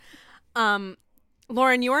Lauren,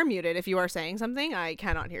 you are muted. If you are saying something, I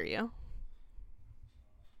cannot hear you.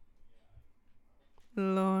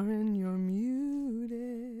 Lauren, you're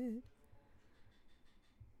muted.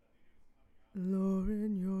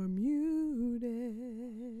 Lauren, you're muted.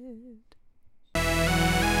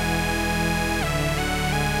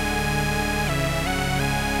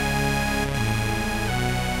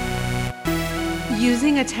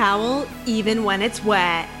 Using a towel even when it's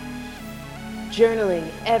wet. Journaling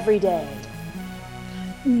every day.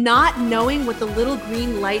 Not knowing what the little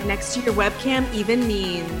green light next to your webcam even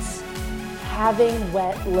means. Having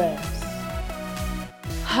wet lips.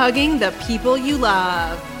 Hugging the people you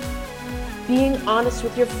love. Being honest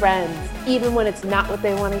with your friends, even when it's not what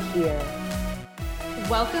they want to hear.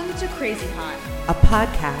 Welcome to Crazy Hot. A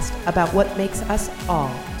podcast about what makes us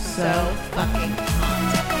all So fucking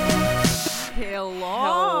hot.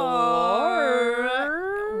 Hello.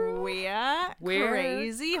 We're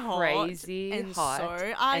crazy hot. Crazy and hot. So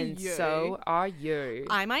are and you. so are you.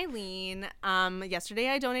 I'm Eileen. Yesterday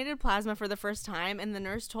I donated plasma for the first time, and the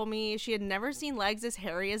nurse told me she had never seen legs as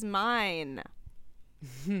hairy as mine.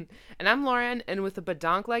 And I'm Lauren, and with a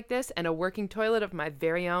badonk like this and a working toilet of my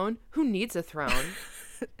very own, who needs a throne?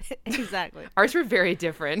 Exactly. Ours were very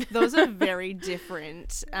different. Those are very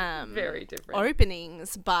different. Very different.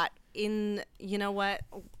 Openings, but you know what?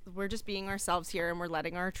 We're just being ourselves here, and we're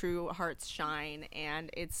letting our true hearts shine,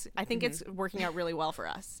 and I think it's working out really well for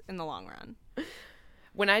us in the long run.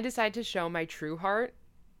 When I decide to show my true heart,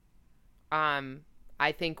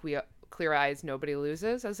 I think we clear eyes, nobody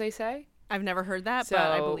loses, as they say. I've never heard that, but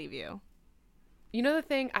I believe you. You know the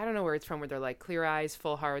thing? I don't know where it's from, where they're like, clear eyes,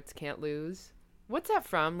 full hearts, can't lose. What's that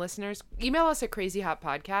from, listeners? Email us at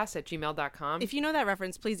crazyhotpodcast@gmail.com. If you know that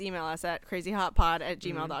reference, please email us at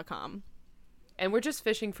crazyhotpod@gmail.com. And we're just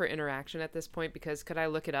fishing for interaction at this point, because could I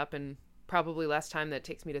look it up in probably less time than it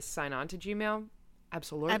takes me to sign on to Gmail?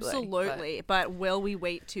 Absolutely. Absolutely. But will we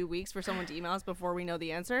wait 2 weeks for someone to email us before we know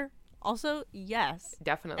the answer? Also, yes.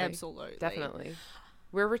 Definitely. Absolutely. Definitely.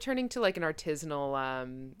 We're returning to like an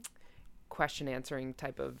artisanal question answering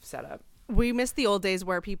type of setup. We missed the old days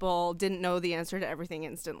where people didn't know the answer to everything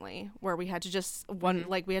instantly, where we had to just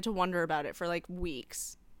we had to wonder about it for like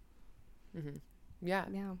weeks. Mm-hmm. Yeah.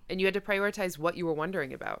 Yeah. And you had to prioritize what you were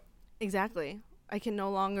wondering about. Exactly. I can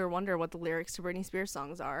no longer wonder what the lyrics to Britney Spears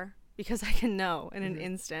songs are, because I can know in an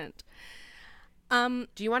instant. Do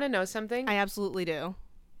you want to know something? I absolutely do.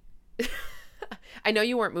 I know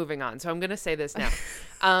you weren't moving on, so I'm going to say this now.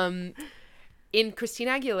 In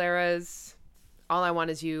Christina Aguilera's All I Want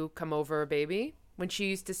Is You, Come Over, Baby, when she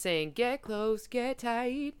used to sing, get close, get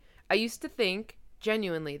tight, I used to think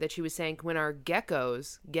genuinely that she was saying when our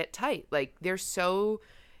geckos get tight. Like, they're so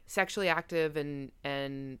sexually active and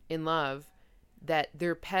in love that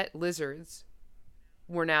their pet lizards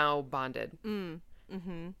were now bonded.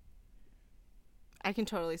 Mm-hmm. I can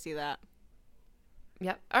totally see that.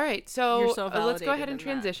 Yep. All right. So, You're so let's go ahead validated and in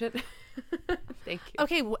transition. Thank you.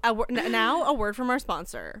 Okay, now a word from our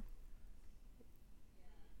sponsor.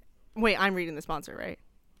 Wait, I'm reading the sponsor, right?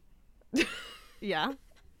 Yeah?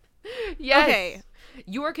 Yes. Okay.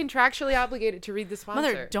 You are contractually obligated to read the sponsor.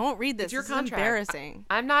 Mother, don't read this. It's your This is contract. embarrassing.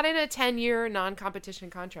 I'm not in a 10-year non-competition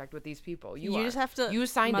contract with these people. You just have to. You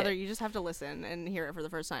signed Mother, it. you just have to listen and hear it for the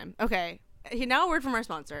first time. Okay. Now a word from our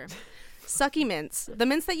sponsor. Sucky mints. The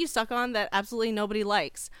mints that you suck on that absolutely nobody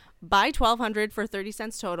likes. Buy 1,200 for 30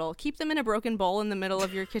 cents total. Keep them in a broken bowl in the middle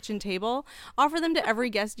of your kitchen table. Offer them to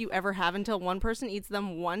every guest you ever have until one person eats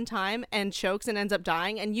them one time and chokes and ends up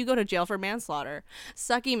dying, and you go to jail for manslaughter.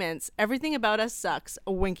 Sucky mints. Everything about us sucks.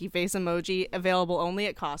 A winky face emoji. Available only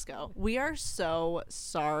at Costco. We are so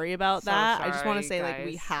sorry about that. I just want to say, guys.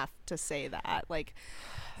 we have to say that.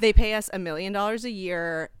 They pay us $1 million a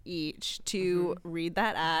year each to read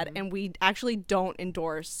that ad, and we actually don't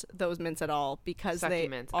endorse those mints at all, because Sucky they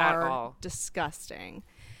mints at are all. disgusting.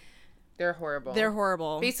 They're horrible. They're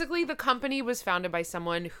horrible. Basically, the company was founded by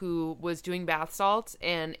someone who was doing bath salts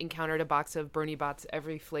and encountered a box of Bernie Bot's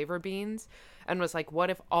Every Flavor beans and was like, what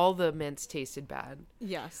if all the mints tasted bad?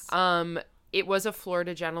 Yes. It was a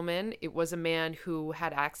Florida gentleman. It was a man who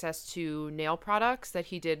had access to nail products that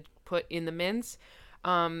he did put in the mints.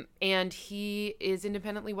 And he is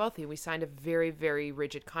independently wealthy. We signed a very, very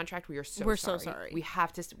rigid contract. We're so sorry.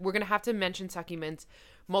 We're going to have to mention Sucky Mints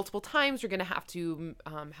multiple times. We're going to have to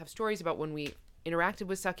have stories about when we interacted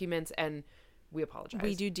with Sucky Mints, and we apologize.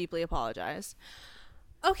 We do deeply apologize.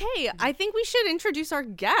 Okay, I think we should introduce our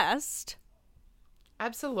guest.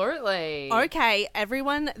 Absolutely. Okay,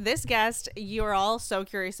 everyone, this guest you're all so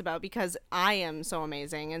curious about because I am so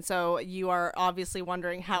amazing. And so you are obviously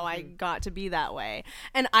wondering how I got to be that way.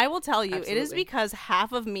 And I will tell you, it is Absolutely. because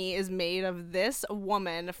half of me is made of this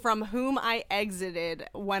woman from whom I exited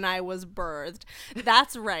when I was birthed.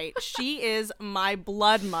 That's right. She is my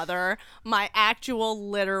blood mother, my actual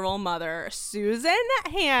literal mother, Susan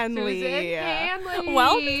Hanley. Susan Hanley.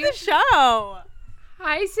 Welcome to the show.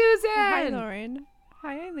 Hi, Susan. Hi, Lauren.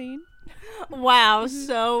 Hi, Eileen. Wow,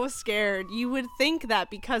 so scared. You would think that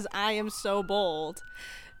because I am so bold,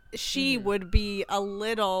 she would be a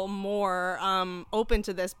little more open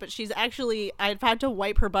to this, but she's actually, I've had to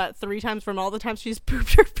wipe her butt 3 times from all the times she's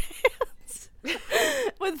pooped her pants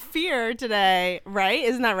with fear today, right?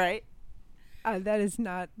 Isn't that right? That is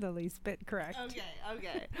not the least bit correct.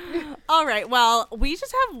 Okay. All right. Well, we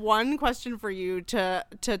just have one question for you to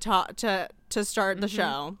start the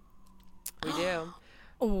show. We do.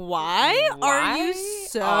 Why are you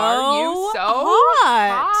so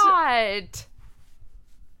hot? hot?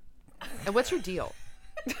 And what's your deal?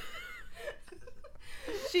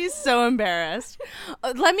 She's so embarrassed.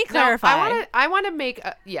 Let me No, clarify. I want to make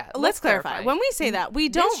Let's clarify. When we say that, we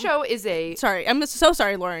don't. This show is a. Sorry, I'm so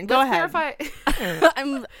sorry, Lauren. Go ahead. Clarify.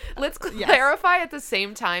 Let's clarify at the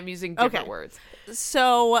same time using different words.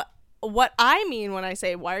 So, what I mean when I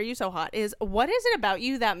say why are you so hot is what is it about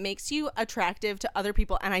you that makes you attractive to other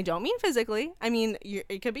people? And I don't mean physically. I mean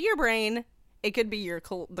it could be your brain. It could be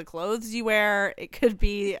the clothes you wear. It could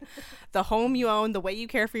be the home you own, the way you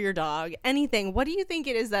care for your dog, anything. What do you think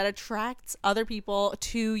it is that attracts other people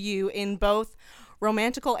to you in both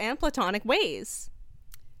romantical and platonic ways?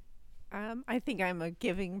 I think I'm a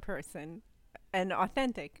giving person and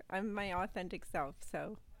authentic. I'm my authentic self,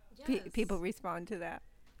 so people respond to that.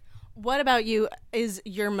 What about you is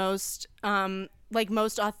your most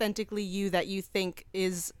most authentically you that you think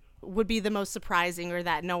would be the most surprising or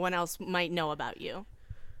that no one else might know about you?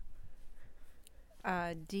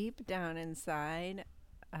 Deep down inside,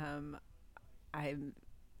 I'm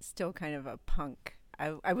still kind of a punk.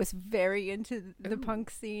 I was very into the punk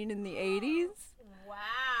scene in the 80s.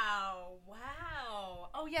 Wow.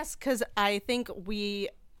 Oh yes, because I think we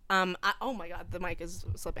oh my god, the mic is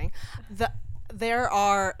slipping.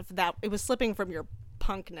 It was slipping from your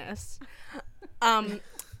punkness.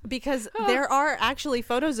 Because there are actually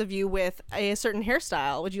photos of you with a certain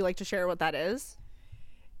hairstyle. Would you like to share what that is?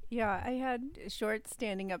 Yeah, I had short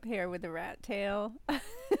standing up hair with a rat tail.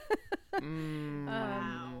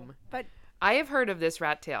 Wow. But I have heard of this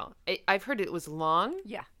rat tail. I've heard it was long.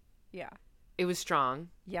 yeah. It was strong.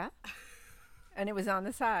 Yeah. And it was on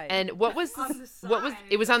the side. And what was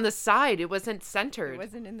it was on the side. It wasn't centered. It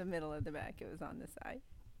wasn't in the middle of the back. It was on the side.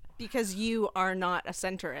 Because you are not a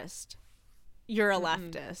centrist. You're a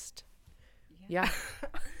leftist. Yeah.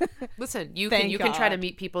 Listen, you Thank can try to God.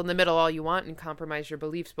 meet people in the middle all you want and compromise your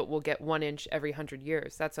beliefs, but we'll get 1 inch every 100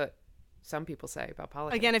 years. That's what some people say about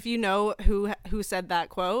politics. Again, if you know who said that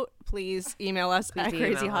quote, please email us at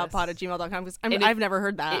email crazyhotpod@gmail.com because And I've never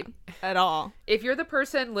heard that at all. if you're the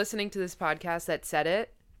person listening to this podcast that said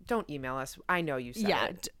it, don't email us. I know you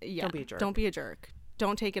said it. Don't be a jerk. Don't be a jerk.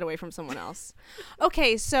 Don't take it away from someone else.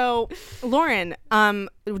 Okay, so Lauren,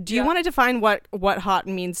 do you want to define what hot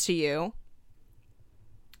means to you?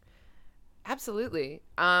 Absolutely.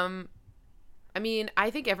 I mean,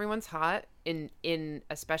 I think everyone's hot in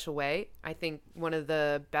a special way. I think one of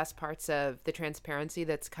the best parts of the transparency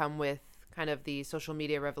that's come with kind of the social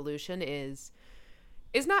media revolution is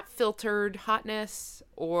not filtered hotness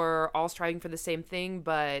or all striving for the same thing,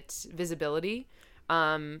 but visibility.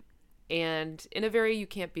 And in a very you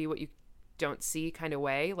can't be what you don't see kind of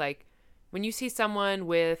way. Like when you see someone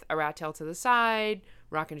with a rat tail to the side,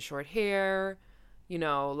 rocking short hair,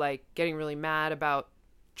 like getting really mad about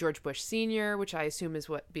George Bush Sr., which I assume is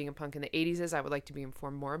what being a punk in the 80s is. I would like to be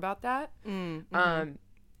informed more about that. Mm-hmm.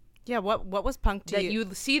 Yeah, what was punk to that you?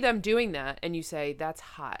 you see them doing that and you say, that's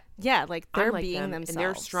hot. Yeah, like they're I'm like being them, themselves. and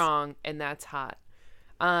they're strong, and that's hot.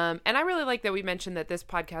 And I really like that we mentioned that this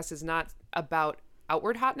podcast is not about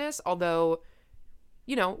outward hotness, although,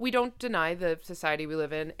 we don't deny the society we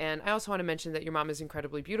live in. And I also want to mention that your mom is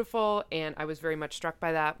incredibly beautiful, and I was very much struck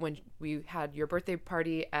by that when we had your birthday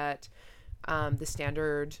party at the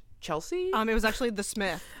Standard Chelsea. It was actually the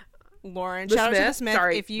Smith. Lauren, The shout out to the Smith? Smith.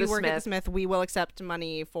 Sorry, If you the work at the Smith. Smith, we will accept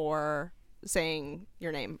money for saying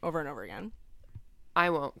your name over and over again.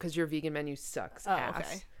 I won't, because your vegan menu sucks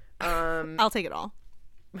ass. Okay. I'll take it all.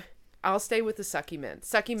 I'll stay with the sucky mint.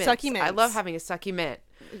 Sucky mints. Sucky mints. I love having a sucky mint.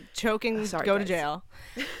 Choking, Sorry, go to guys. jail.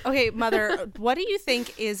 Okay, Mother, what do you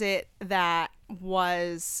think is it that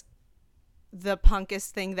was the punkest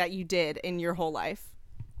thing that you did in your whole life?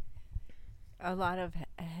 A lot of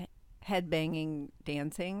head banging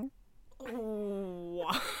dancing.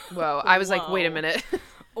 Whoa, I was like, wait a Whoa. minute.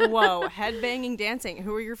 Whoa, headbanging dancing.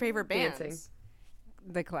 Who are your favorite bands? Dancing.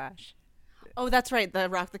 The Clash. Oh, that's right. The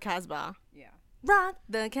Rock the Casbah. Yeah. Rock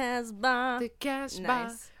the Casbah. The cash Nice.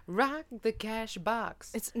 box. Rock the cash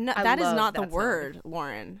box. It's no, I that is love not the that song. word,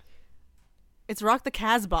 Lauren. It's Rock the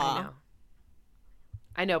Casbah.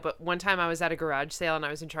 I know, but one time I was at a garage sale and I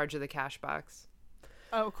was in charge of the cash box.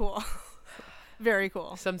 Oh, cool. Very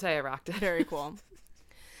cool. Some say I rocked it. Very cool.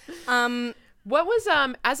 What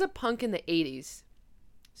was as a punk in the 80s,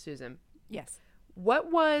 Susan? Yes.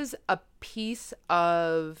 What was a piece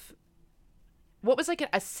of what was like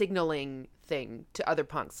a signaling thing to other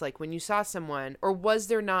punks? Like when you saw someone, or was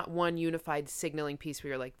there not one unified signaling piece where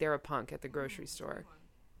you're like, they're a punk at the grocery store?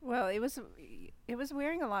 Well, it was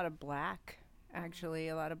wearing a lot of black, actually,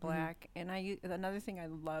 a lot of black. And another thing I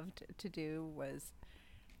loved to do was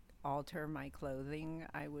alter my clothing.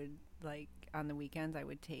 I would like on the weekends I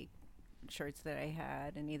would take shirts that I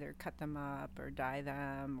had and either cut them up or dye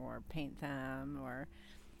them or paint them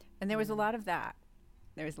and there was a lot of that.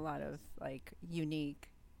 There was a lot of like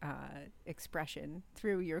unique expression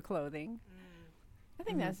through your clothing. I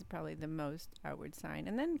think that's probably the most outward sign.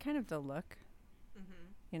 And then kind of the look,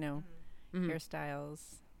 you know, hairstyles,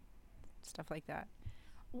 stuff like that.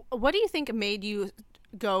 What do you think made you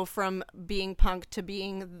go from being punk to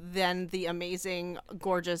being then the amazing,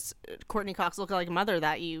 gorgeous Courtney Cox lookalike mother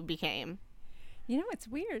that you became? You know, it's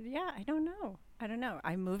weird. Yeah, I don't know.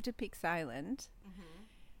 I moved to Peaks Island.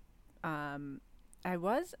 I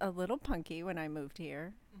was a little punky when I moved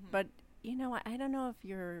here, but you know, I don't know if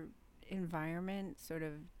your environment sort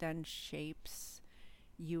of then shapes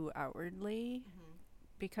you outwardly.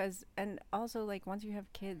 Because, and also, like, once you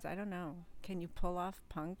have kids, I don't know. Can you pull off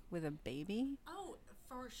punk with a baby? Oh,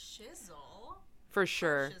 for shizzle. For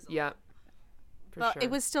sure. shizzle. Yeah. For Well, sure.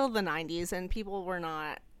 it was still the 90s, and people weren't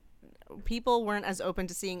as open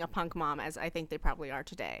to seeing a punk mom as I think they probably are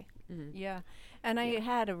today. Yeah. And I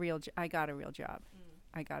had I got a real job.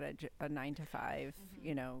 I got a 9 to 5,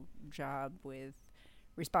 you know, job with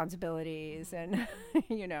responsibilities. And,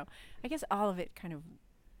 you know, I guess all of it kind of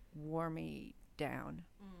wore me down.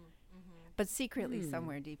 But secretly,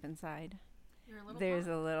 somewhere deep inside, there's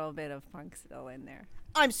a little bit of punk still in there.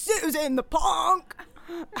 I'm Susan the punk.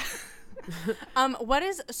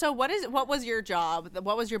 What was your job?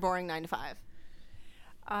 What was your boring 9 to 5?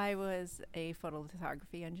 I was a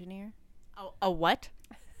photolithography engineer. A what?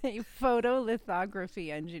 A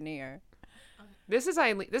photolithography engineer. This is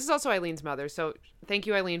Eileen. This is also Eileen's mother. So thank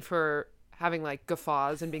you, Eileen, for having like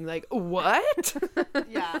guffaws and being like, "What?"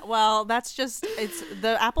 Yeah, well, that's just it's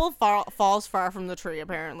the apple falls far from the tree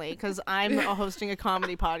apparently because I'm hosting a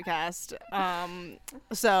comedy podcast.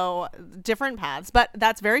 So different paths, but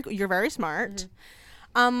you're very smart.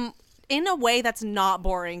 In a way that's not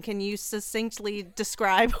boring, can you succinctly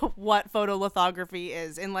describe what photolithography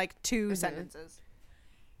is in like 2 sentences?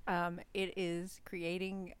 It is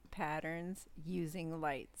creating patterns using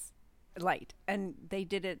light, and they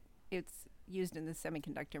did it. It's used in the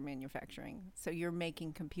semiconductor manufacturing. So you're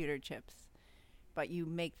making computer chips, but you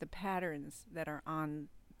make the patterns that are on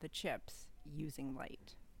the chips using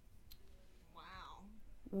light.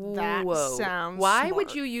 Wow. That sounds Why would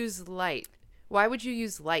smart. you use light? Why would you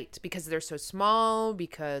use light? Because they're so small?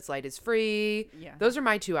 Because light is free? Yeah. Those are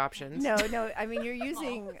my 2 options. No. I mean, you're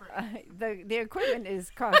using the equipment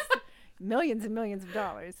cost millions and millions of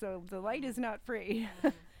dollars, so the light is not free.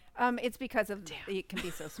 It's because of it can be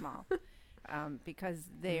so small, because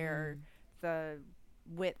the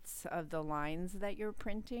widths of the lines that you're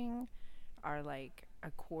printing are like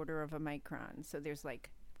 1/4 of a micron. So there's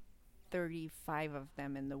like 35 of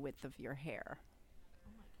them in the width of your hair.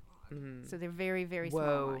 So they're very, very small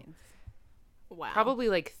Whoa. lines. Wow. Probably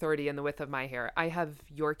like 30 in the width of my hair. I have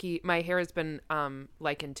Yorkie. My hair has been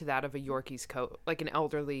likened to that of a Yorkie's coat, like an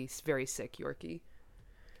elderly, very sick Yorkie.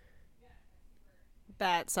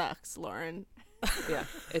 That sucks, Lauren. Yeah,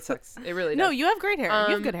 it sucks. It really does. No, you have great hair.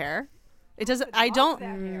 You have good hair. It doesn't. I don't.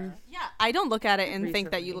 Yeah, I don't look at it and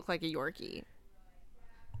think that you Recently. look like a Yorkie.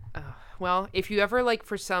 Well, if you ever like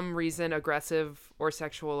for some reason aggressive or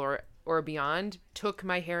sexual or beyond took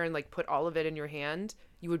my hair and like put all of it in your hand,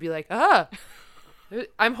 you would be like,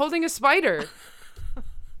 I'm holding a spider.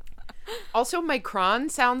 Also, micron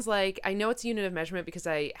sounds like, I know it's a unit of measurement because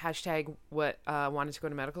I wanted to go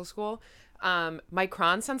to medical school.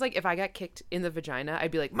 Micron sounds like if I got kicked in the vagina,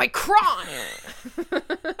 I'd be like, micron.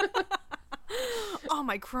 Oh,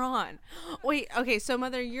 my cron. Wait. Okay. So,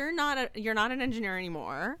 mother, you're not an engineer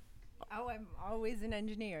anymore. Oh, I'm always an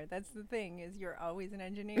engineer. That's the thing, is you're always an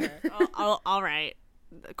engineer. Oh, all right.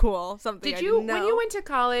 cool. Something. Did I you didn't know. when you went to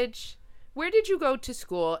college? Where did you go to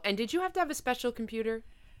school? And did you have to have a special computer?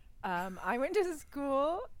 I went to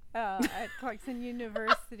school at Clarkson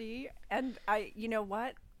University, and you know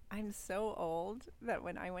what? I'm so old that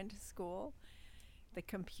when I went to school, the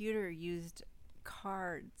computer used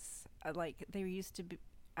cards. Like there used to be,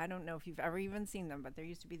 I don't know if you've ever even seen them, but there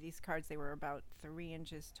used to be these cards. They were about 3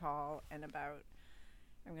 inches tall and about,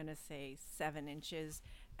 I'm going to say 7 inches.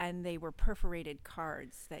 And they were perforated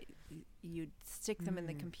cards that you'd stick them in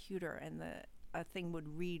the computer, and a thing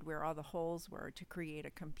would read where all the holes were to create a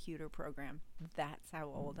computer program. That's how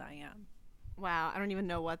old I am. Wow, I don't even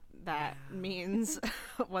know what that means.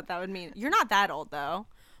 What that would mean. You're not that old though.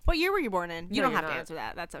 What year were you born in? You No, don't you're have to not. answer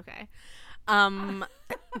that. That's okay.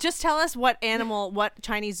 Just tell us what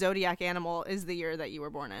Chinese zodiac animal is the year that you were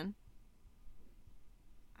born in.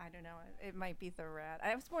 I don't know. It might be the rat.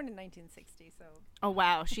 I was born in 1960, so Oh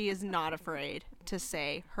wow, she is not afraid to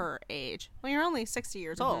say her age. Well, you're only 60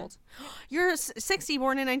 years old. You're 60,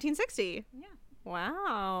 born in 1960. yeah.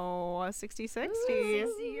 Wow, 60. 60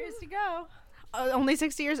 years to go. Only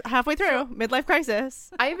 60 years, halfway through, midlife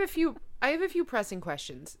crisis. I have a few pressing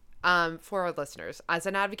questions for our listeners. As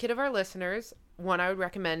an advocate of our listeners, one, I would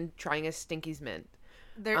recommend trying a Stinky's Mint.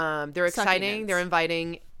 They're Sucky exciting. mints. They're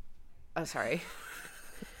inviting. Oh, sorry.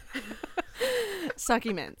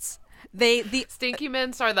 Sucky mints. The Stinky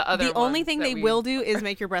Mints are the other. only ones thing that they we- will do is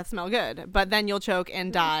make your breath smell good, but then you'll choke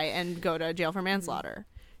and die and go to jail for manslaughter.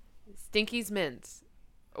 Stinky's Mints.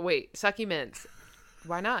 Wait, Sucky Mints.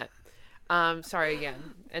 Why not? Sorry again,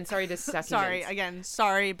 and sorry to Sucky Sorry Mints. again.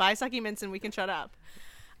 Sorry. Buy sucky mints and we can shut up.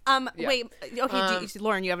 Yeah. Wait. Okay,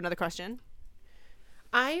 Lauren, you have another question.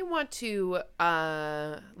 I want to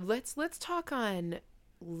let's talk on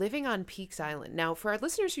living on Peaks Island. Now, for our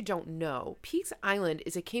listeners who don't know, Peaks Island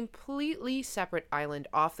is a completely separate island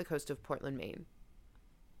off the coast of Portland, Maine.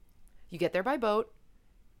 You get there by boat.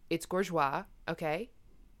 It's bourgeois, okay?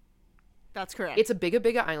 That's correct. It's a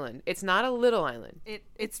big island. It's not a little island.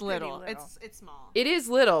 It's pretty little. little. It's small. It is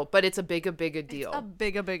little, but it's a big deal. A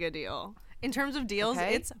bigger deal. In terms of deals,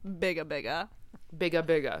 Okay. it's bigger. Bigger.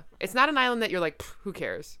 It's not an island that you're like, "Pff, who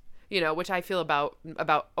cares? You know, which I feel about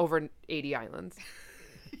over 80 islands.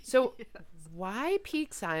 So why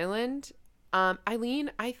Peaks Island?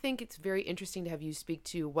 Eileen, I think it's very interesting to have you speak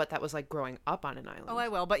to what that was like growing up on an island. Oh, I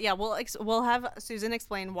will. But yeah, we'll have Susan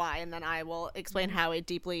explain why, and then I will explain how it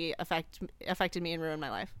deeply affected me and ruined my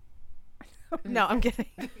life. No, I'm kidding.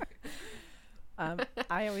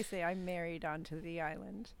 I always say I married onto the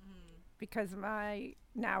island because my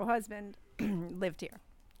now husband lived here.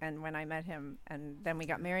 And when I met him and then we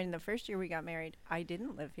got married, in the first year we got married, I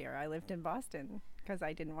didn't live here. I lived in Boston because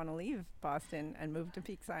I didn't want to leave Boston and move to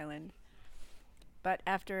Peaks Island. But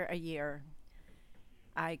after a year,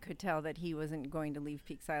 I could tell that he wasn't going to leave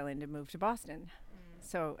Peaks Island and move to Boston.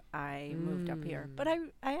 So I moved up here. But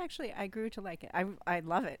I grew to like it. I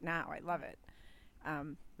love it now. I love it.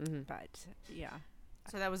 But yeah.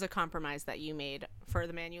 So that was a compromise that you made for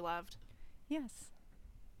the man you loved. Yes.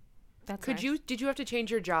 That's Did you have to change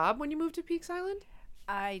your job when you moved to Peaks Island?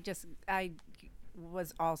 I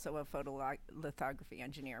was also a photolithography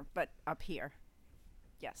engineer, but up here,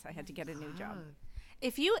 yes, I had to get a new job.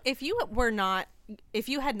 If you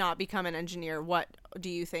had not become an engineer, what do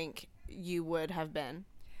you think you would have been?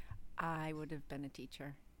 I would have been a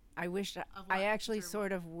teacher. I actually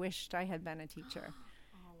sort of wished I had been a teacher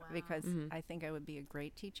because I think I would be a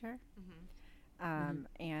great teacher.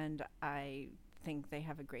 And I think they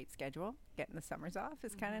have a great schedule. Getting the summers off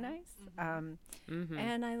is kind of nice.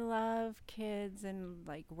 And I love kids and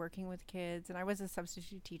like working with kids. And I was a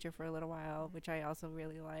substitute teacher for a little while, which I also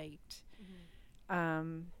really liked.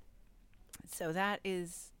 So that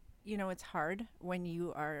is, it's hard when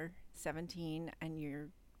you are 17 and you're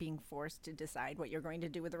being forced to decide what you're going to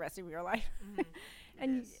do with the rest of your life.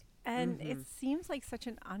 And it seems like such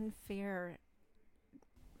an unfair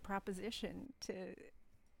proposition to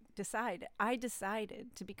decide. I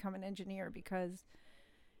decided to become an engineer because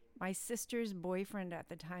my sister's boyfriend at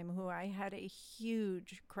the time, who I had a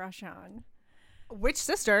huge crush on, Which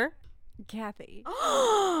sister? Kathy.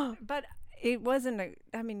 But it wasn't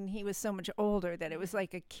he was so much older that it was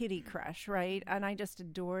like a kiddie crush, right? And I just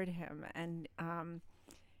adored him. And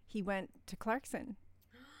he went to Clarkson.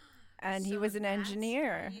 And he was an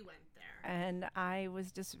engineer. You went there. And I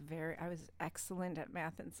was I was excellent at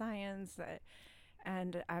math and science.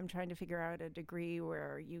 And I'm trying to figure out a degree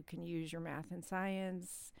where you can use your math and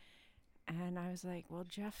science. And I was like, well,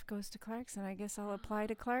 Jeff goes to Clarkson. I guess I'll apply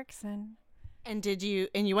to Clarkson. And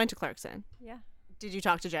you went to Clarkson? Yeah. Did you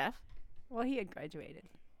talk to Jeff? Well, he had graduated.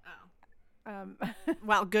 Oh.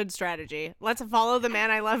 Wow, good strategy. Let's follow the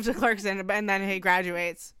man I love to Clarkson, and then he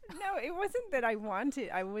graduates. No, it wasn't that I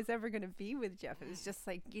was ever going to be with Jeff. It was just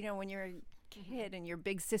like, when you're a kid and your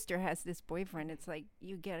big sister has this boyfriend, it's like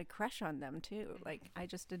you get a crush on them too. Like, I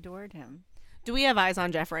just adored him. Do we have eyes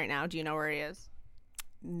on Jeff right now? Do you know where he is?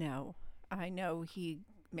 No, I know he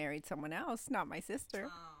married someone else, not my sister.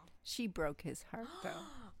 She broke his heart, though.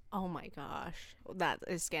 Oh my gosh, that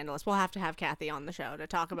is scandalous. We'll have to have Kathy on the show to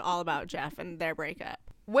talk all about Jeff and their breakup.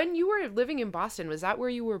 When you were living in Boston, was that where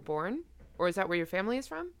you were born? Or is that where your family is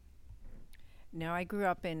from? No, I grew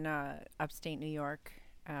up in upstate New York.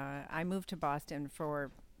 I moved to Boston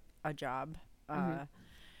for a job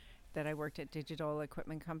that I worked at Digital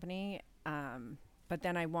Equipment Company. But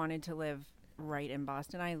then I wanted to live right in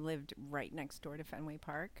Boston. I lived right next door to Fenway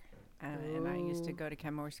Park. And I used to go to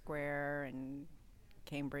Kenmore Square and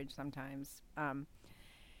Cambridge sometimes.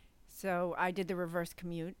 So I did the reverse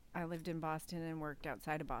commute. I lived in Boston and worked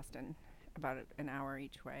outside of Boston, about an hour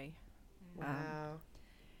each way. Wow.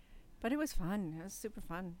 But it was fun. It was super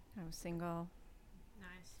fun. I was single.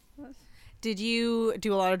 Nice. Did you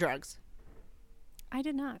do a lot of drugs? I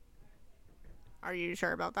did not. Are you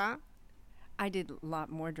sure about that? I did a lot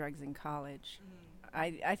more drugs in college.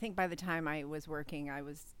 I think by the time I was working,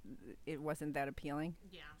 it wasn't that appealing.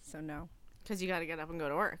 Yeah. So no. Because you got to get up and go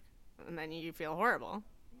to work, and then you feel horrible.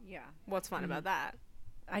 Yeah. What's fun about that?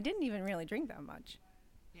 I didn't even really drink that much.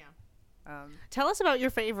 Yeah. Tell us about your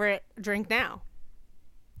favorite drink now.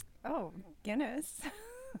 Oh, Guinness.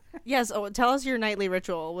 Yes. Oh, tell us your nightly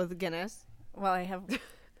ritual with Guinness. Well,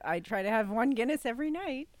 I try to have one Guinness every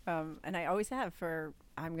night, and I always have for,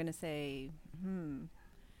 I'm going to say,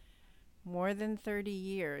 more than 30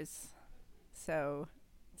 years. So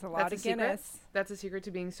it's a lot of Guinness. That's a secret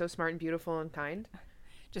to being so smart and beautiful and kind.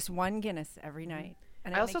 Just one Guinness every night.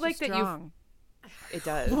 And I also like that strong. It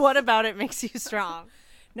does. What about it makes you strong?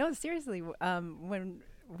 No, seriously.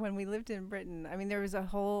 When we lived in Britain, I mean, there was a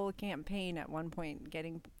whole campaign at one point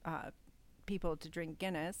getting people to drink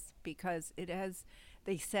Guinness because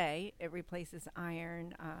they say it replaces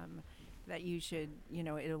iron, that you should,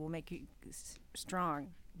 it will make you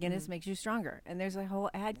strong. Guinness makes you stronger. And there's a whole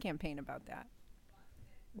ad campaign about that.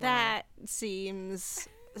 That seems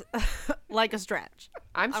like a stretch.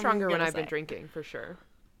 I'm stronger when gonna I've been say. drinking, for sure.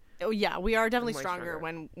 Oh, yeah, we are definitely more stronger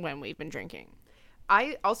stronger. when we've been drinking.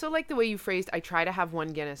 I also like the way you phrased, I try to have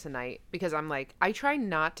one Guinness a night, because I'm like, I try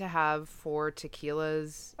not to have 4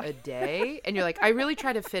 tequilas a day. And you're like, I really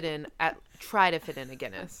try to fit in a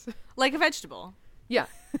Guinness. Like a vegetable. Yeah.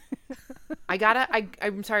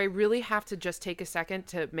 I'm sorry, I really have to just take a second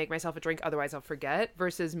to make myself a drink, otherwise I'll forget,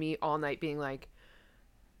 versus me all night being like,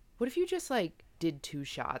 what if you just like did 2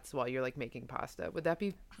 shots while you're like making pasta? Would that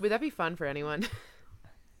be fun for anyone?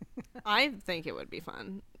 I think it would be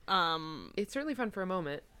fun. It's certainly fun for a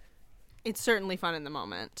moment. It's certainly fun in the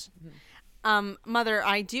moment. Mother,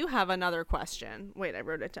 I do have another question. Wait, I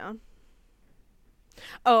wrote it down.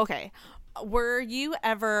 Oh, okay. Were you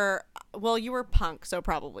ever, well, you were punk, so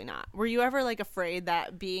probably not. Were you ever like afraid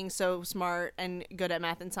that being so smart and good at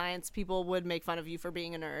math and science, people would make fun of you for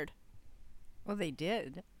being a nerd? Well, they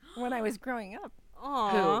did when I was growing up. Aw.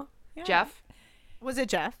 Who? Yeah. Jeff? Was it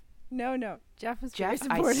Jeff? No. Jeff was Jeff,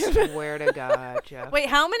 very I supportive. swear to God, Jeff. Wait,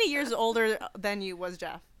 how many years older than you was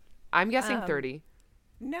Jeff? I'm guessing 30.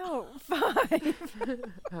 No, 5.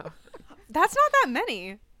 That's not that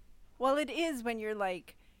many. Well, it is when you're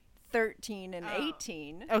like 13 and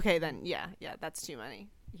 18. Okay, then, yeah, that's too many.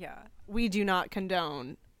 Yeah. We do not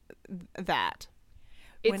condone that.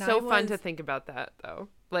 It's When so I fun to was- think about that, though.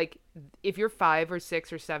 Like, if you're 5 or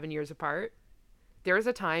 6 or 7 years apart, there is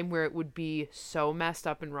a time where it would be so messed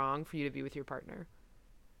up and wrong for you to be with your partner.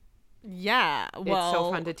 Yeah, well, It's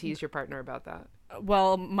so fun to tease your partner about that.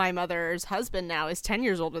 well, my mother's husband now is 10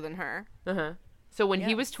 years older than her. Uh-huh. So when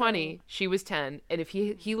he Yeah, was 20, she was 10, and if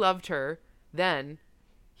he loved her, then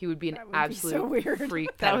he would be an That would be absolute so weird.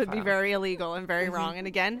 freak. That would be pedophile. very illegal and very wrong. And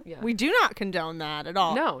again, Yeah. we do not condone that at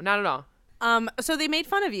all. No, not at all. So they made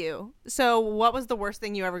fun of you. So what was the worst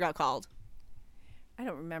thing you ever got called? I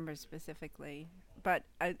don't remember specifically, but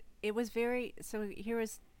it was very. So here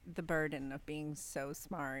was the burden of being so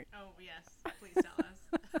smart. Oh, yes. Please tell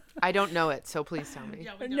us. I don't know it, so please tell me.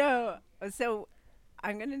 No. So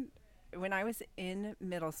when I was in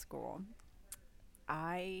middle school,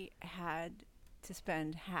 I had to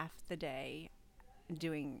spend half the day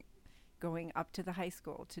going up to the high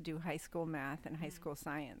school to do high school math and high school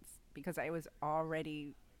science because I was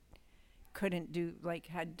already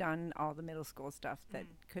had done all the middle school stuff that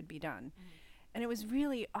could be done. And it was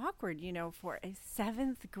really awkward, for a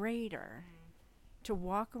 7th grader to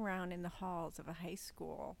walk around in the halls of a high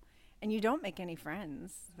school and you don't make any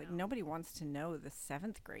friends. Like nobody wants to know the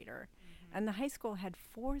 7th grader. And the high school had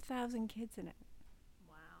 4,000 kids in it.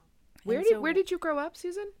 Where did you grow up,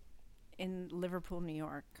 Susan? In Liverpool, New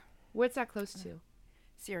York. What's that close to?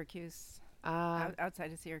 Syracuse.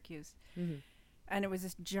 Outside of Syracuse. And it was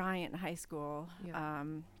this giant high school. Yeah.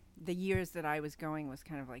 The years that I was going was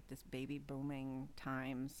kind of like this baby booming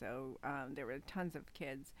time. So there were tons of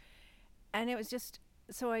kids. And it was just,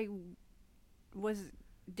 so I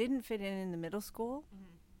didn't fit in the middle school.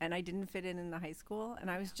 And I didn't fit in the high school. And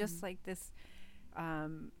I was just like this,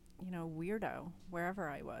 weirdo wherever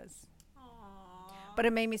I was. Aww. But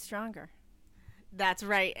it made me stronger. That's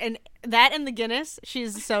right. And that and the Guinness,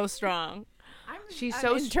 she's so strong. She's I'm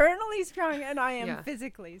so internally strong, and I am Yeah.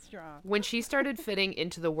 physically strong. When she started fitting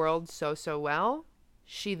into the world so well,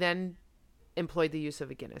 she then employed the use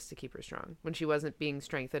of a Guinness to keep her strong when she wasn't being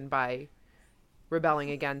strengthened by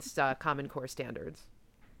rebelling against Common Core standards.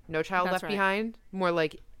 No Child That's Left right. Behind, more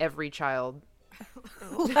like Every Child.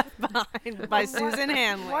 Left Behind by Susan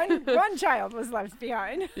Hanley. One child was left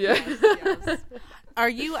behind. Yeah. Are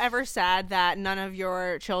you ever sad that none of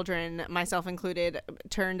your children, myself included,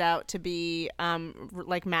 turned out to be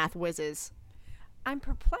like math whizzes? I'm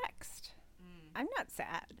perplexed. I'm not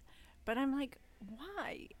sad, but I'm like,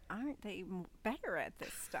 why aren't they better at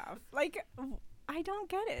this stuff? Like, I don't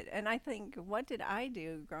get it. And I think, what did I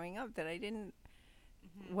do growing up that I didn't?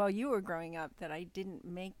 Well, you were growing up that I didn't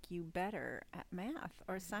make you better at math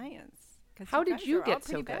or science. 'Cause How did guys you were all get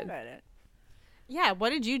so pretty bad good? at it. Yeah, what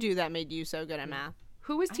did you do that made you so good at math?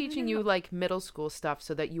 Who was teaching you like middle school stuff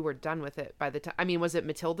so that you were done with it by the time? I mean, was it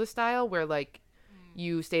Matilda style where like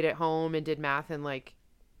you stayed at home and did math and like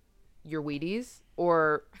your Wheaties,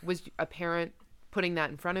 or was a parent putting that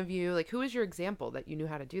in front of you? Like, who was your example that you knew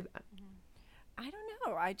how to do that? I don't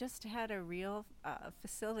know. I just had a real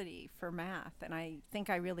facility for math, and I think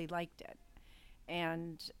I really liked it.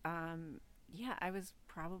 And I was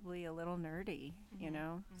probably a little nerdy, you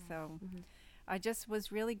know. So I just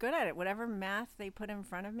was really good at it. Whatever math they put in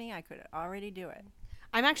front of me, I could already do it.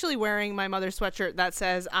 I'm actually wearing my mother's sweatshirt that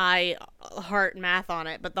says I heart math on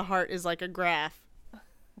it, but the heart is like a graph.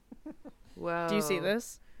 Whoa. Do you see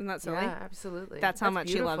this? Isn't that silly? Yeah, absolutely. That's how much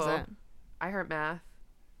she loves beautiful. it. I heart math.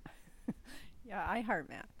 Yeah, I heart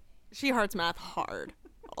math. She hearts math hard.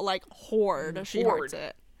 Like hoard. She hearts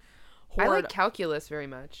it. I Hoard. like calculus very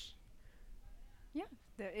much. Yeah,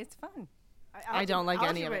 it's fun. I don't like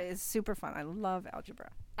any of Algebra it. is super fun. I love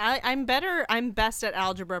algebra. I'm best at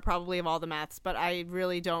algebra probably of all the maths, but I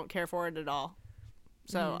really don't care for it at all.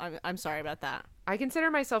 So I'm sorry about that. I consider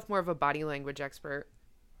myself more of a body language expert.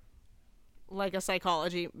 Like a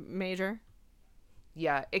psychology major.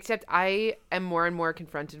 Yeah, except I am more and more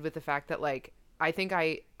confronted with the fact that like I think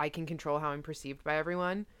I can control how I'm perceived by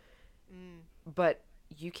everyone, but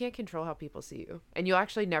you can't control how people see you, and you'll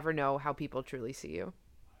actually never know how people truly see you.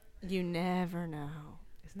 You never know.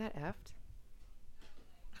 Isn't that effed?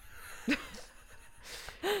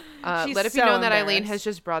 She's Let it be so known that Eileen embarrassed. has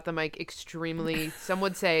just brought the mic extremely, some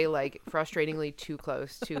would say like frustratingly too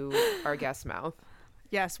close to our guest's mouth.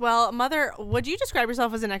 Yes. Well, Mother, would you describe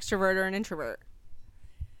yourself as an extrovert or an introvert?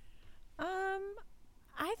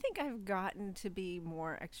 I think I've gotten to be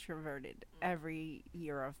more extroverted every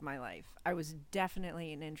year of my life. I was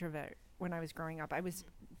definitely an introvert when I was growing up. I was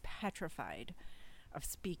petrified of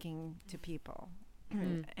speaking to people.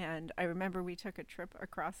 And I remember we took a trip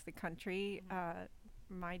across the country.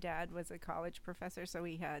 My dad was a college professor, so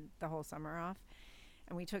we had the whole summer off.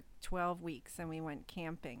 And we took 12 weeks and we went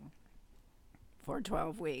camping for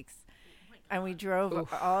 12 weeks. And we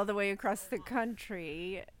drove all the way across the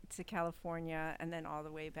country to California and then all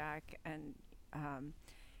the way back. And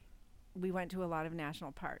we went to a lot of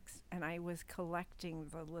national parks. And I was collecting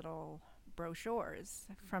the little brochures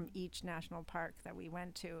from each national park that we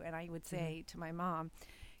went to. And I would say to my mom,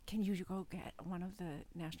 can you go get one of the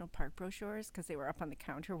national park brochures? Because they were up on the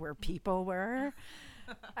counter where people were.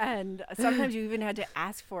 And sometimes you even had to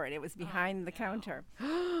ask for it. It was behind the counter.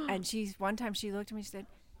 And one time she looked at me and said,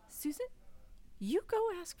 Susan, you go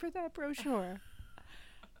ask for that brochure.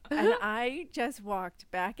 And I just walked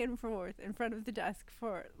back and forth in front of the desk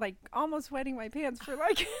for like almost wetting my pants for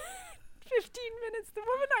like 15 minutes. The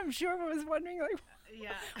woman, I'm sure, was wondering like,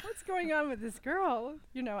 what's going on with this girl?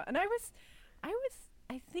 You know, and I was,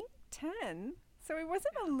 I think 10. So I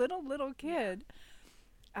wasn't a little kid.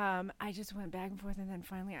 I just went back and forth, and then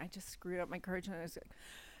finally I just screwed up my courage and I was like,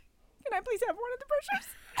 can I please have one of the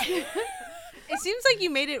brochures? It seems like you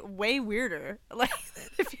made it way weirder. Like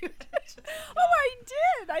if you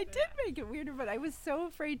I did make it weirder, but I was so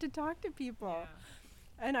afraid to talk to people.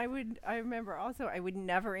 And I remember also I would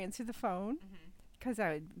never answer the phone. because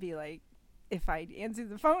I would be like, if I answer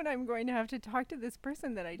the phone, I'm going to have to talk to this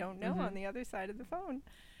person that I don't know on the other side of the phone.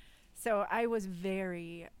 So I was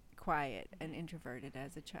very quiet and introverted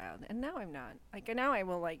as a child, and now I'm not. Like now I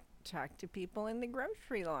will like talk to people in the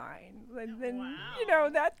grocery line, and then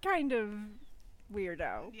that kind of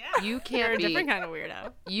weirdo. Yeah. You You're can't a be different kind of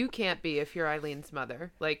weirdo. You can't be if you're Eileen's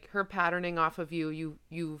mother. Like her patterning off of you've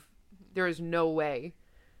there is no way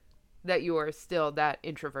that you are still that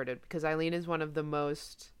introverted, because Eileen is one of the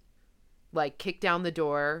most like kick down the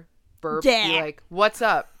door, burp, be like, "What's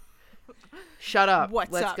up? Shut up.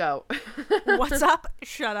 Let's up? go." What's up?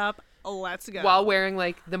 Shut up. Let's go. While wearing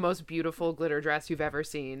like the most beautiful glitter dress you've ever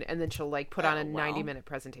seen, and then she'll like put on a 90-minute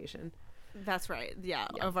presentation. That's right. Yeah,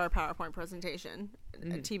 of our PowerPoint presentation,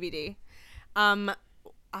 TBD.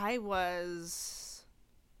 I was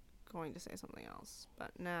going to say something else,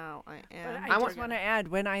 but now I am. But I just want to add,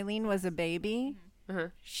 when Eileen was a baby,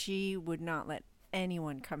 she would not let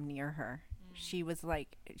anyone come near her. She was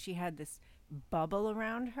like, she had this bubble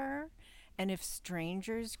around her, and if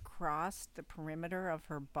strangers crossed the perimeter of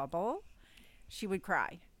her bubble, she would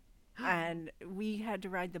cry. And we had to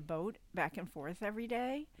ride the boat back and forth every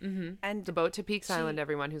day. And The boat to Peaks Island,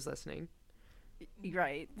 everyone who's listening.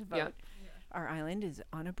 Right, the boat. Yeah. Our island is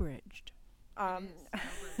unabridged.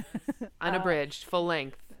 Unabridged, full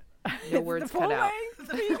length. No words cut out.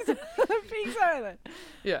 Peaks Island.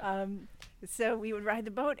 Yeah. So we would ride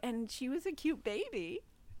the boat, and she was a cute baby.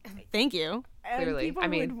 Thank you. And Clearly. people I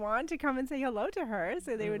mean- would want to come and say hello to her,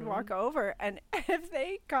 so they would walk over. And if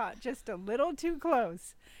they got just a little too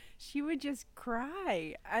close, she would just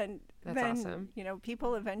cry. And That's then, awesome.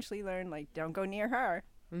 People eventually learn, like, don't go near her.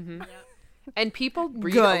 And people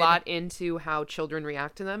read Good. a lot into how children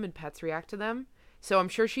react to them and pets react to them. So I'm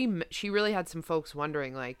sure she really had some folks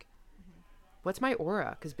wondering, like, what's my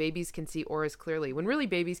aura? Because babies can see auras clearly, when really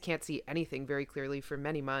babies can't see anything very clearly for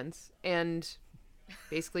many months, and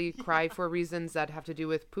basically cry for reasons that have to do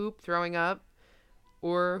with poop, throwing up,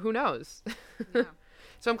 or who knows.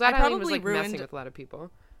 So I'm glad I Eileen was probably like messing ruined- with a lot of people.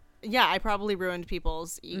 Yeah, I probably ruined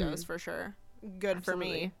people's egos for sure. Good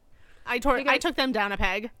Absolutely. for me. I took them down a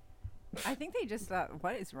peg. I think they just thought,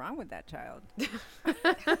 what is wrong with that child?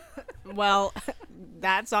 Well,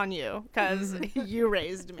 that's on you because you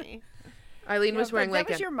raised me. Eileen was But wearing that like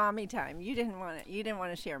was your mommy time. You didn't want to. You didn't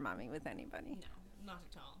want to share mommy with anybody. Not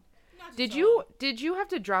at all. Did you have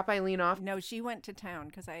to drop Eileen off? No, she went to town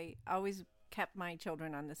because I always kept my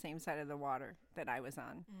children on the same side of the water that I was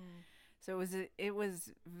on. So it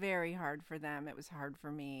was very hard for them. It was hard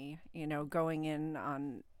for me, going in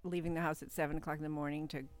on leaving the house at 7:00 in the morning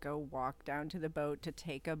to go walk down to the boat, to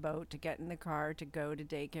take a boat, to get in the car, to go to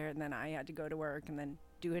daycare, and then I had to go to work and then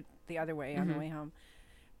do it the other way on the way home.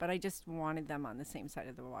 But I just wanted them on the same side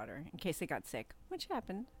of the water in case they got sick, which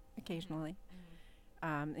happened occasionally.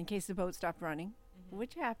 In case the boat stopped running,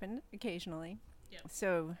 which happened occasionally.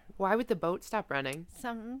 So Why would the boat stop running?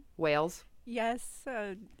 some Whales? yes.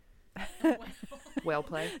 Whale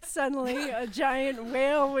play? Suddenly a giant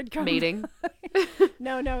whale would come. Mating?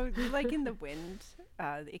 No, like in the wind.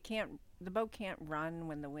 The boat can't run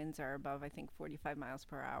when the winds are above, I think, 45 miles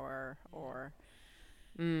per hour, or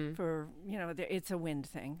it's a wind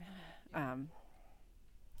thing. How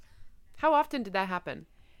often did that happen?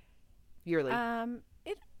 Yearly?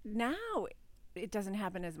 It doesn't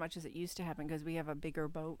happen as much as it used to happen because we have a bigger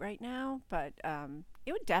boat right now, but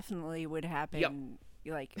it would happen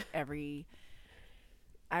like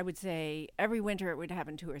I would say every winter it would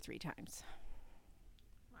happen 2 or 3 times.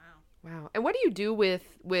 Wow. And what do you do with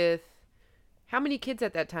how many kids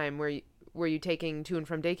at that time were you taking to and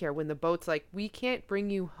from daycare when the boat's like, we can't bring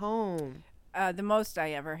you home? The most I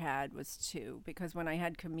ever had was 2, because when I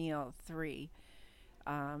had Camille 3,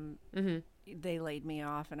 they laid me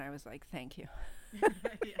off, and I was like, thank you.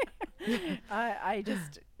 I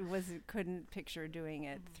just couldn't picture doing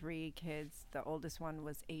it. 3 kids. The oldest one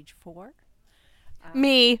was age 4.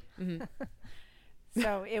 Me.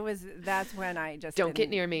 So that's when I just Don't get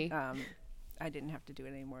didn't, near me. I didn't have to do it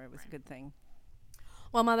anymore. It was a good thing.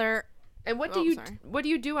 Well, Mother. And what Oh, do sorry. what do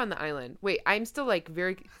you do on the island? Wait, I'm still like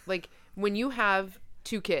very like when you have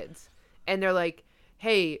 2 kids and they're like,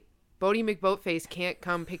 "Hey, Bodie McBoatface can't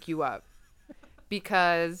come pick you up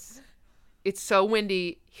because it's so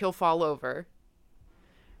windy, he'll fall over.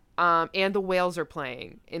 And the whales are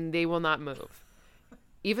playing and they will not move."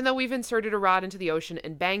 Even though we've inserted a rod into the ocean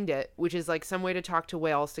and banged it, which is like some way to talk to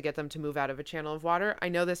whales to get them to move out of a channel of water. I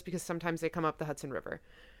know this because sometimes they come up the Hudson River.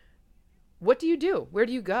 What do you do? Where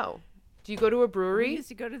do you go? Do you go to a We brewery? used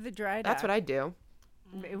to go to the dry dock. That's what I do.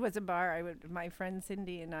 It was a bar. My friend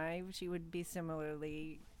Cindy and she would be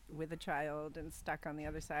similarly with a child and stuck on the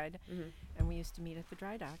other side. Mm-hmm. And we used to meet at the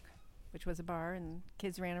Dry Dock, which was a bar, and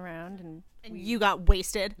kids ran around, and You got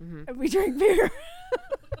wasted. and we drank beer.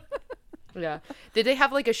 Yeah. Did they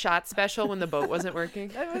have like a shot special when the boat wasn't working?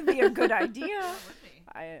 That would be a good idea.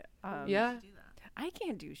 Yeah. I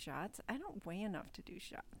can't do shots. I don't weigh enough to do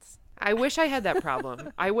shots. I wish I had that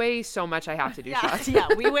problem. I weigh so much I have to do shots. Yeah,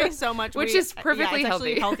 we weigh so much. Which we- is perfectly it's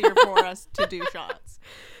actually healthy. healthier for us to do shots.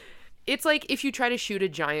 It's like if you try to shoot a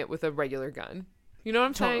giant with a regular gun. You know what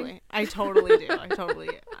I'm saying? Totally. I totally do. I totally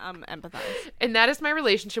empathize. And that is my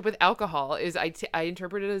relationship with alcohol. Is I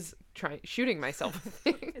interpret it as shooting myself.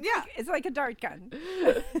 Yeah. It's like a dart gun.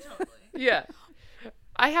 Yeah.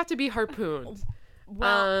 I have to be harpooned.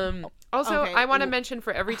 Also, okay. I want to mention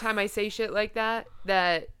for every time I say shit like that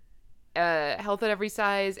health at every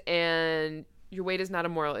size and your weight is not a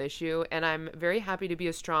moral issue. And I'm very happy to be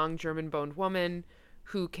a strong German-boned woman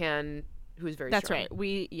who is very That's strong.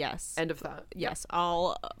 right. Yes. End of thought. Yes,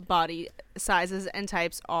 all body sizes and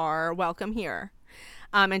types are welcome here.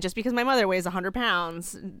 And just because my mother weighs 100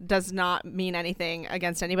 pounds does not mean anything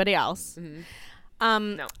against anybody else.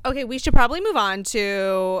 No. Okay, we should probably move on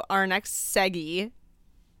to our next seggy,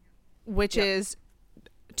 which is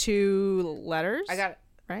 2 letters. I got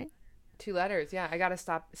right. 2 letters. Yeah, I got to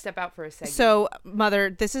step out for a second. So,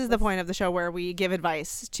 Mother, this is the point of the show where we give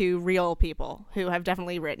advice to real people who have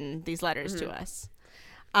definitely written these letters to us.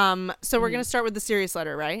 So we're going to start with the serious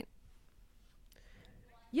letter, right?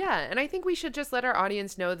 Yeah, and I think we should just let our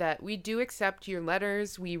audience know that we do accept your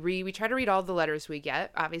letters. We try to read all the letters we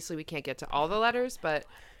get. Obviously, we can't get to all the letters, but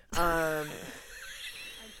are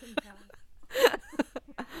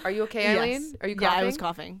you okay, Eileen? Yes. Are you coughing? Yeah, I was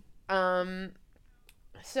coughing.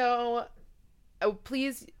 So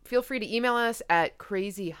please feel free to email us at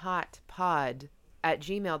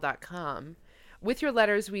crazyhotpod@gmail.com with your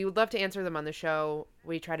letters. We would love to answer them on the show.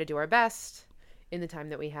 We try to do our best in the time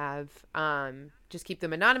that we have. Just keep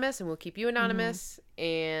them anonymous and we'll keep you anonymous,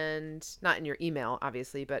 and not in your email,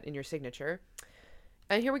 obviously, but in your signature.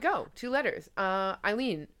 And here we go. 2 letters.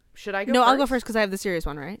 Eileen, should I go No, first? I'll go first because I have the serious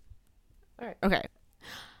one, right? All right. Okay.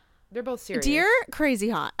 They're both serious. Dear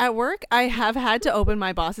Crazy Hot, at work, I have had to open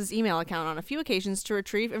my boss's email account on a few occasions to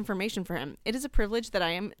retrieve information for him. It is a privilege that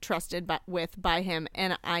I am trusted by him,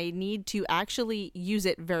 and I need to actually use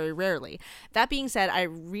it very rarely. That being said, I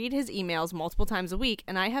read his emails multiple times a week,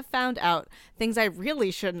 and I have found out things I really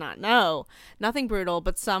should not know. Nothing brutal,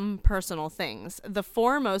 but some personal things. The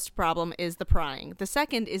foremost problem is the prying. The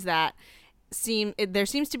second is that there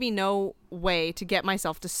seems to be no way to get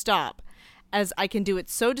myself to stop, as I can do it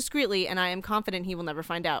so discreetly, and I am confident he will never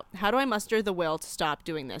find out. How do I muster the will to stop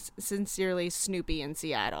doing this? Sincerely, Snoopy in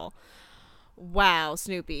Seattle. Wow,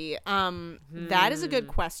 Snoopy. That is a good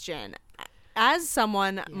question. As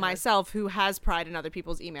someone myself who has pried in other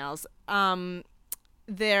people's emails,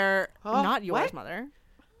 they're not yours, what? Mother.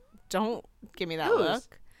 Don't give me that Whose?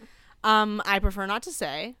 look. I prefer not to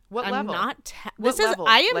say. What I'm level? Not What this is. level?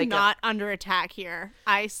 I am Like not under attack here.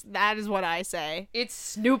 That is what I say. It's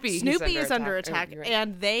Snoopy. who's Snoopy is under Oh, attack, you're right.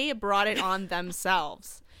 and they brought it on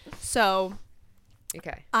themselves. So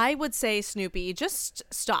Okay. I would say, Snoopy, just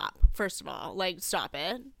stop. First of all, stop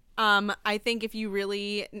it. I think if you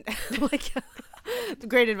really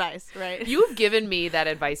great advice, right? You've given me that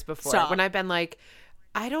advice before Stop. when I've been like,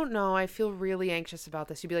 I don't know, I feel really anxious about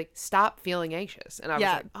this. You'd be like, stop feeling anxious. And I was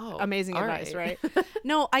like, oh, amazing all advice, right? right?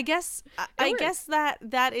 No, I guess works. guess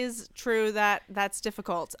that is true. That's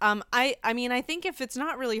difficult. I mean, I think if it's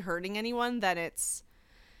not really hurting anyone, then it's,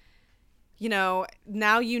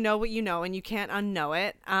 now you know what you know and you can't unknow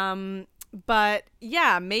it. But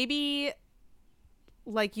yeah, maybe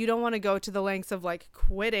you don't want to go to the lengths of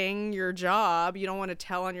quitting your job. You don't want to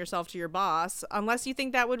tell on yourself to your boss unless you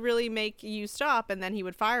think that would really make you stop and then he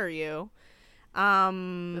would fire you.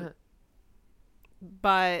 But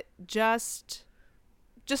just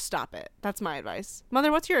stop it. That's my advice.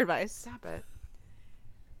 Mother, what's your advice? Stop it.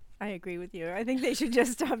 I agree with you. I think they should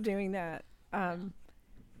just stop doing that.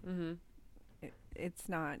 It's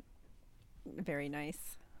not very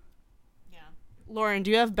nice. Lauren, do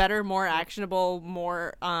you have better, more actionable,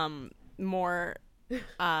 more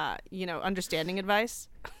understanding advice?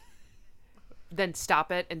 Then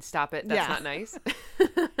stop it and stop it. That's Yeah. not nice.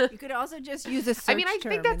 You could also just use a search I mean, I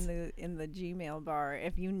term think that's- in the Gmail bar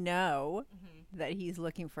if you know that he's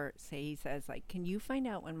looking for. Say he says "Can you find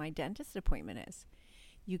out when my dentist appointment is?"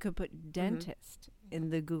 You could put "dentist" in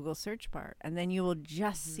the Google search bar, and then you will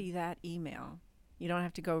just see that email. You don't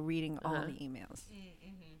have to go reading all the emails.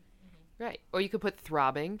 Right. Or you could put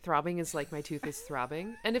throbbing. Throbbing is like my tooth is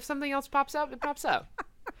throbbing. And if something else pops up, it pops up.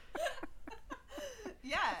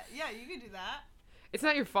 Yeah, you could do that. It's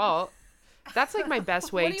not your fault. That's like my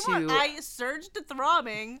best way What do you to want? I surged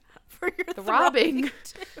throbbing for your throbbing.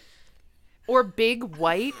 Or big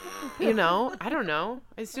white, you know? I don't know.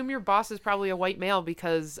 I assume your boss is probably a white male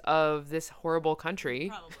because of this horrible country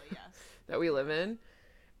Probably, yes. that we live in.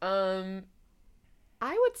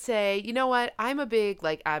 I would say, you know what? I'm a big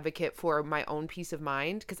like advocate for my own peace of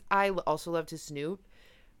mind because I also love to snoop.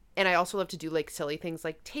 And I also love to do like silly things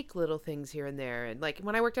like take little things here and there. And like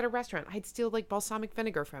when I worked at a restaurant, I'd steal like balsamic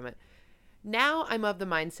vinegar from it. Now I'm of the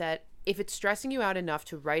mindset, if it's stressing you out enough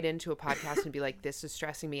to write into a podcast and be like, this is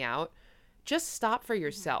stressing me out, just stop for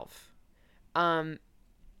yourself. I'd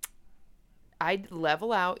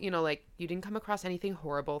level out, you know, like you didn't come across anything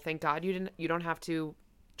horrible. Thank God you don't have to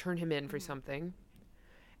turn him in for something.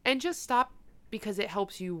 And just stop because it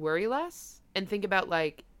helps you worry less and think about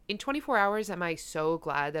like, in 24 hours, am I so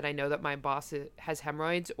glad that I know that my boss has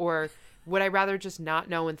hemorrhoids, or would I rather just not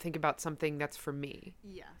know and think about something that's for me?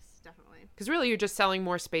 Yes, definitely. Because really, you're just selling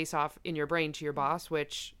more space off in your brain to your boss,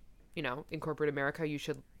 which, you know, in corporate America, you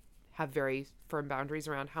should have very firm boundaries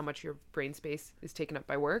around how much your brain space is taken up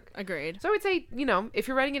by work. Agreed. So I would say, you know, if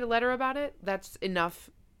you're writing a letter about it, that's enough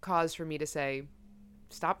cause for me to say,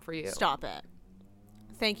 stop for you. Stop it.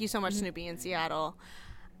 Thank you so much, Snoopy in Seattle.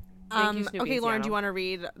 Thank you, Snoopy Okay, in Lauren, do Seattle. you want to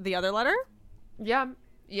read the other letter? Yeah.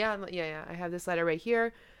 I have this letter right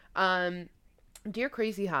here. Dear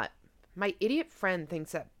Crazy Hot, my idiot friend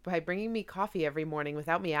thinks that by bringing me coffee every morning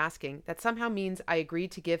without me asking, that somehow means I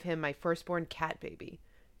agreed to give him my firstborn cat baby.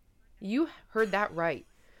 You heard that right.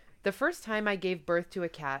 The first time I gave birth to a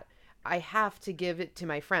cat, I have to give it to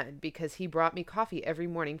my friend because he brought me coffee every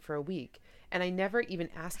morning for a week, and I never even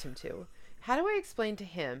asked him to. How do I explain to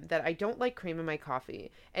him that I don't like cream in my coffee,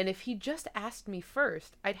 and if he just asked me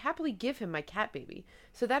first, I'd happily give him my cat baby?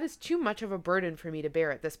 So that is too much of a burden for me to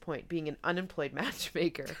bear at this point, being an unemployed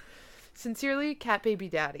matchmaker. Sincerely, Cat Baby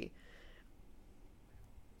Daddy.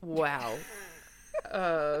 Wow.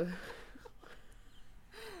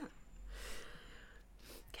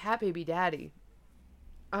 Cat Baby Daddy.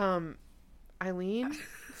 Eileen?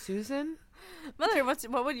 Susan? Mother,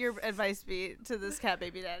 what would your advice be to this cat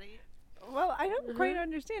baby daddy? Well, I don't quite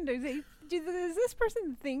understand. Does this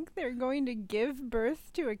person think they're going to give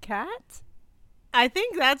birth to a cat? I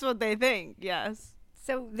think that's what they think, yes.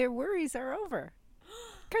 So their worries are over.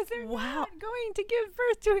 Because they're Wow. not going to give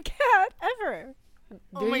birth to a cat ever.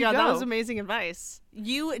 Oh my god, that was amazing advice.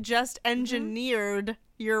 You just engineered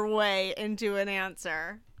your way into an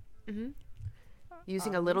answer.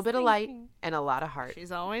 Using a little bit of light and a lot of heart.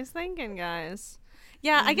 She's always thinking, guys.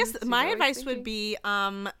 Yeah, I guess my always advice would be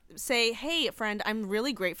say, hey, friend, I'm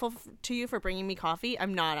really grateful to you for bringing me coffee.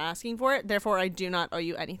 I'm not asking for it. Therefore, I do not owe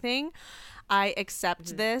you anything. I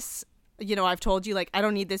accept this. You know, I've told you, like, I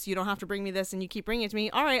don't need this. You don't have to bring me this. And you keep bringing it to me.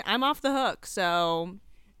 All right, I'm off the hook. So,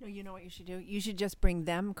 No, you know what you should do? You should just bring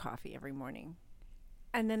them coffee every morning.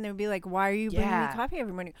 And then they'll be like, why are you bringing me coffee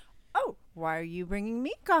every morning? Oh, why are you bringing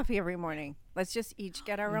me coffee every morning? Let's just each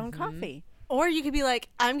get our own coffee. or you could be like,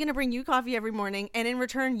 I'm going to bring you coffee every morning. And in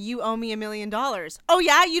return, you owe me $1 million. Oh,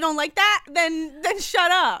 yeah? You don't like that? Then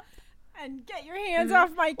shut up. And get your hands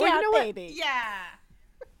off my cat, Well, you know what? baby. Yeah.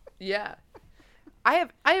 Yeah. I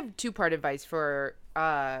have two-part advice for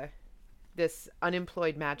this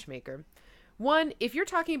unemployed matchmaker. One, if you're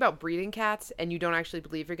talking about breeding cats and you don't actually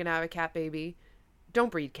believe you're going to have a cat baby,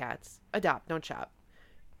 don't breed cats. Adopt, don't shop.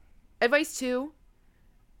 Advice 2,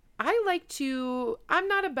 I'm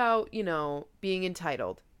not about, being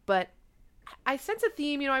entitled, but I sense a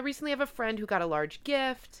theme. I recently have a friend who got a large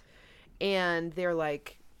gift and they're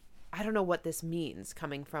like, I don't know what this means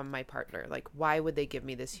coming from my partner. Like, why would they give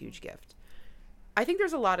me this huge gift? I think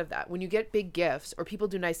there's a lot of that. When you get big gifts or people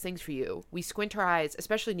do nice things for you, we squint our eyes,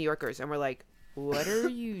 especially New Yorkers, and we're like, what are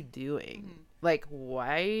you doing? Like,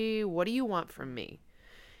 why? What do you want from me?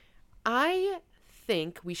 I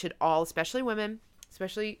think we should all, especially women,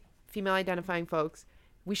 especially female identifying folks,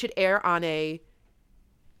 we should err on a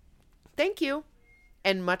thank you.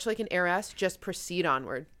 And much like an heiress, just proceed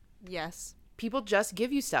onward. Yes. People just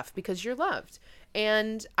give you stuff because you're loved.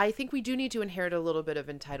 And I think we do need to inherit a little bit of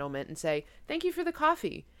entitlement and say, thank you for the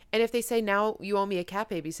coffee. And if they say, now you owe me a cat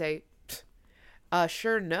baby, say,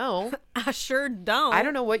 sure, no. I sure don't. I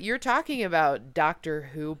don't know what you're talking about,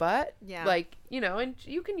 Doctor Who, but Yeah. And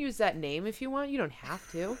you can use that name if you want. You don't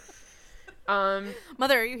have to.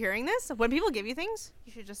 Mother, are you hearing this? When people give you things,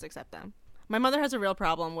 you should just accept them. My mother has a real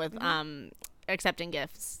problem with accepting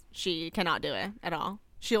gifts. She cannot do it at all.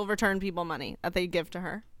 She'll return people money that they give to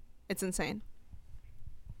her. It's insane.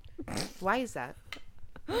 Why is that?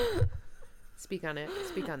 Speak on it.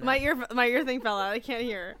 Speak on that. My ear thing fell out. I can't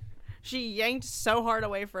hear. She yanked so hard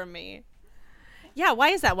away from me. Yeah, why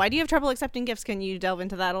is that? Why do you have trouble accepting gifts? Can you delve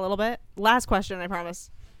into that a little bit? Last question, I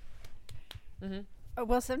promise. Oh,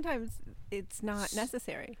 well, sometimes it's not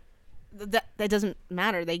necessary. That doesn't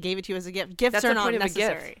matter. They gave it to you as a gift. Gifts That's are the not point of a gift.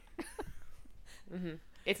 necessary.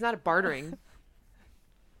 It's not a bartering.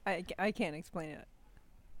 I can't explain it.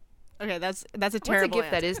 Okay, that's a terrible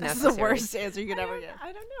gift that answer. is That's necessary? the worst answer you could ever get.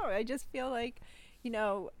 I don't know. I just feel like,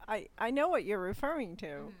 I know what you're referring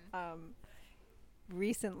to.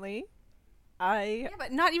 Recently, Yeah,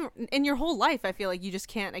 but not even in your whole life. I feel like you just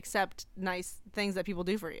can't accept nice things that people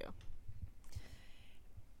do for you.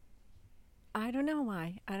 I don't know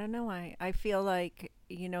why. I feel like,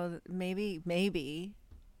 maybe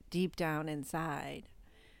deep down inside,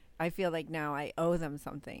 I feel like now I owe them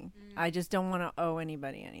something. I just don't want to owe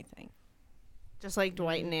anybody anything. Just like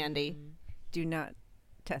Dwight and Andy. Do not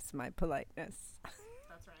test my politeness.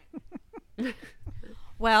 That's right.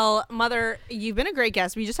 Well, Mother, you've been a great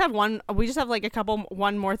guest. We just have one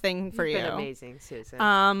more thing for you. You've been amazing,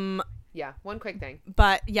 Susan. Yeah, one quick thing.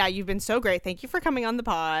 But yeah, you've been so great. Thank you for coming on the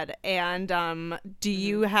pod. And do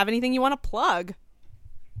you have anything you want to plug?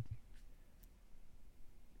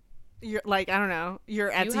 Your I don't know,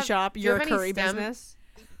 your Etsy shop, your curry business.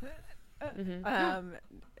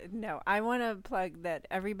 No, I want to plug that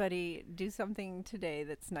everybody do something today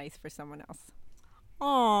that's nice for someone else.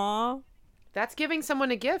 Aw. That's giving someone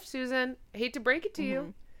a gift, Susan. I hate to break it to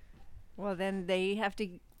you. Well, then they have to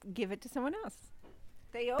give it to someone else.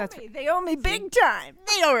 They owe That's me. They owe me big time.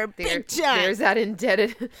 They are a big time. There's that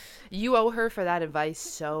indebted. You owe her for that advice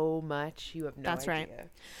so much. You have no That's idea. right.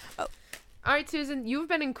 Oh. All right, Susan, you've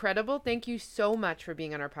been incredible. Thank you so much for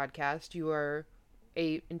being on our podcast. You are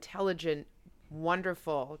a intelligent,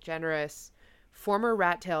 wonderful, generous, former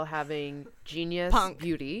rat tail having genius Punk.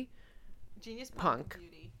 beauty. Genius Punk.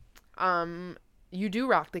 beauty. You do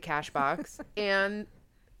rock the cash box. And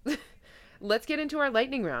let's get into our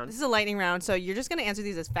lightning round. This is a lightning round, so you're just going to answer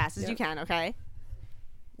these as fast as you can, okay?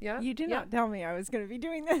 Yeah? You did not tell me I was going to be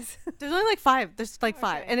doing this. There's only like five. There's like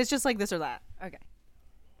five. And it's just like this or that. Okay.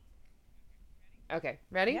 Okay,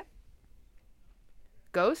 ready? Yeah.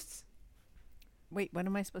 Ghosts? Wait, what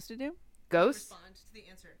am I supposed to do? Ghosts? Respond to the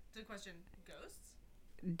answer. To the question, ghosts?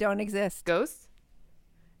 Don't exist. Ghosts?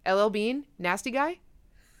 LL Bean? Nasty guy?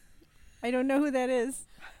 I don't know who that is.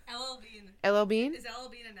 LL Bean. LL Bean? Is LL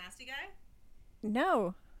Bean a nasty guy?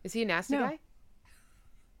 No. Is he a nasty No. guy?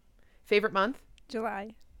 Favorite month?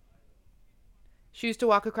 July. Shoes to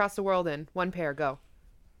walk across the world in. One pair, go.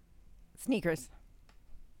 Sneakers.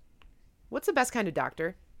 What's the best kind of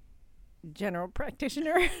doctor? General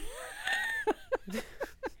practitioner.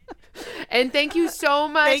 And thank you so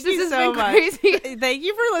much. Thank This you has so been much. crazy. Thank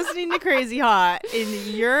you for listening to Crazy Hot. And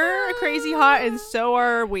you're crazy hot, and so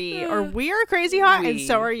are we. Or we are crazy hot, and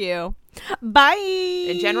so are you. Bye.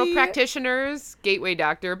 And general practitioners, gateway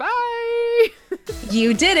doctor. Bye.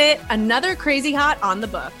 You did it. Another Crazy Hot on the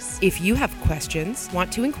books. If you have questions,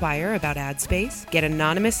 want to inquire about ad space, get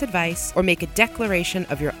anonymous advice, or make a declaration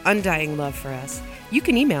of your undying love for us, you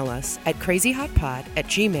can email us at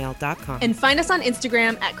crazyhotpod@gmail.com. And find us on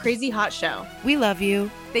Instagram at Crazy Hot Show. We love you.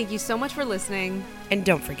 Thank you so much for listening. And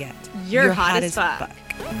don't forget, You're hot as fuck.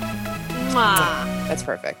 Mwah. That's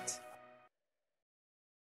perfect.